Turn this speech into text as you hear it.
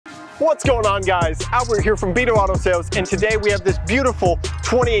What's going on, guys? Albert here from Beto Auto Sales, and today we have this beautiful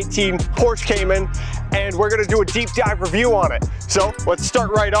 2018 Porsche Cayman, and we're gonna do a deep dive review on it. So let's start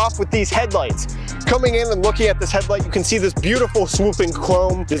right off with these headlights. Coming in and looking at this headlight, you can see this beautiful swooping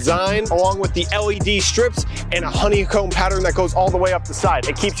chrome design along with the LED strips and a honeycomb pattern that goes all the way up the side.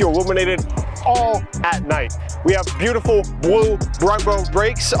 It keeps you illuminated all at night. We have beautiful blue Brembo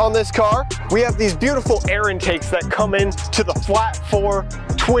brakes on this car. We have these beautiful air intakes that come in to the flat 4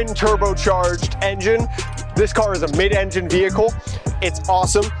 twin turbocharged engine. This car is a mid-engine vehicle. It's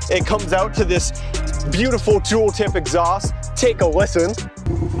awesome. It comes out to this beautiful dual tip exhaust. Take a listen.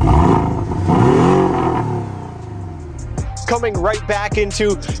 Coming right back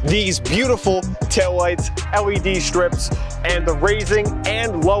into these beautiful taillights, LED strips, and the raising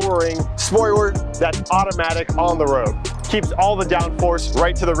and lowering spoiler that's automatic on the road. Keeps all the downforce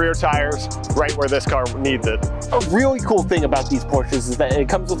right to the rear tires, right where this car needs it. A really cool thing about these Porsches is that it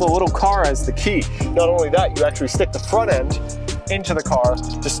comes with a little car as the key. Not only that, you actually stick the front end into the car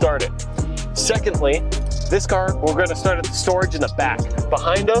to start it. Secondly, this car, we're going to start at the storage in the back.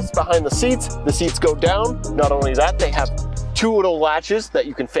 Behind us, behind the seats go down. Not only that, they have 2 little latches that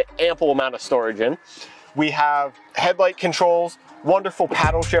you can fit ample amount of storage in. We have headlight controls, wonderful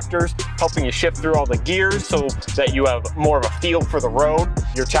paddle shifters, helping you shift through all the gears so that you have more of a feel for the road.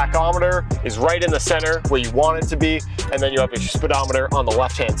 Your tachometer is right in the center where you want it to be, and then you have your speedometer on the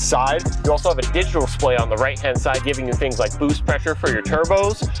left-hand side. You also have a digital display on the right-hand side, giving you things like boost pressure for your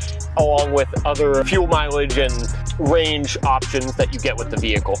turbos, along with other fuel mileage and range options that you get with the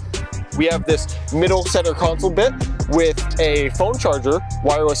vehicle. We have this middle center console bit with a phone charger,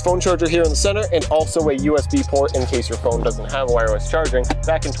 wireless phone charger here in the center, and also a USB port in case your phone doesn't have wireless charging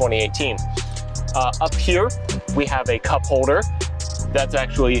back in 2018. Up here, we have a cup holder. That's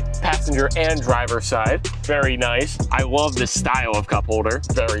actually passenger and driver side. Very nice. I love this style of cup holder,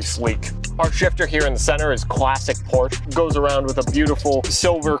 very sleek. Our shifter here in the center is classic Porsche. Goes around with a beautiful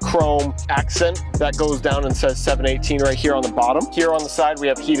silver chrome accent that goes down and says 718 right here on the bottom. Here on the side, we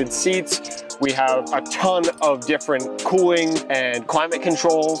have heated seats. We have a ton of different cooling and climate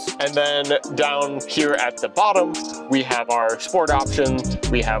controls. And then down here at the bottom, we have our sport options.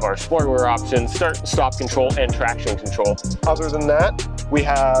 We have our spoiler options, start and stop control, and traction control. Other than that, we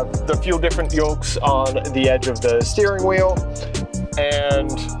have the few different yokes on the edge of the steering wheel and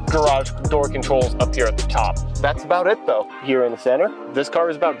garage door controls up here at the top. That's about it though, here in the center. This car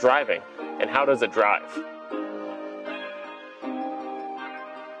is about driving, and how does it drive?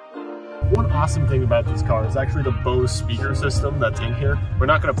 One awesome thing about this car is actually the Bose speaker system that's in here. We're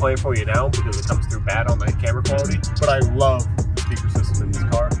not going to play it for you now because it comes through bad on the camera quality, but I love the speaker system in this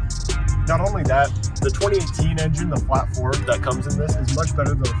car. Not only that, the 2018 engine, the flat 4 that comes in this, is much better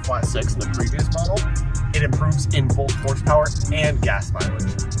than the flat 6 in the previous model. It improves in both horsepower and gas mileage.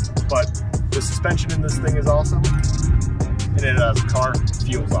 But the suspension in this thing is awesome, and it as a car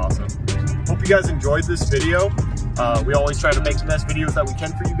feels awesome. Hope you guys enjoyed this video. We always try to make the best videos that we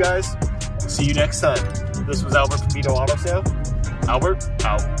can for you guys. See you next time. This was Albert from Beto Auto Sales. Albert,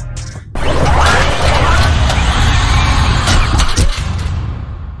 out.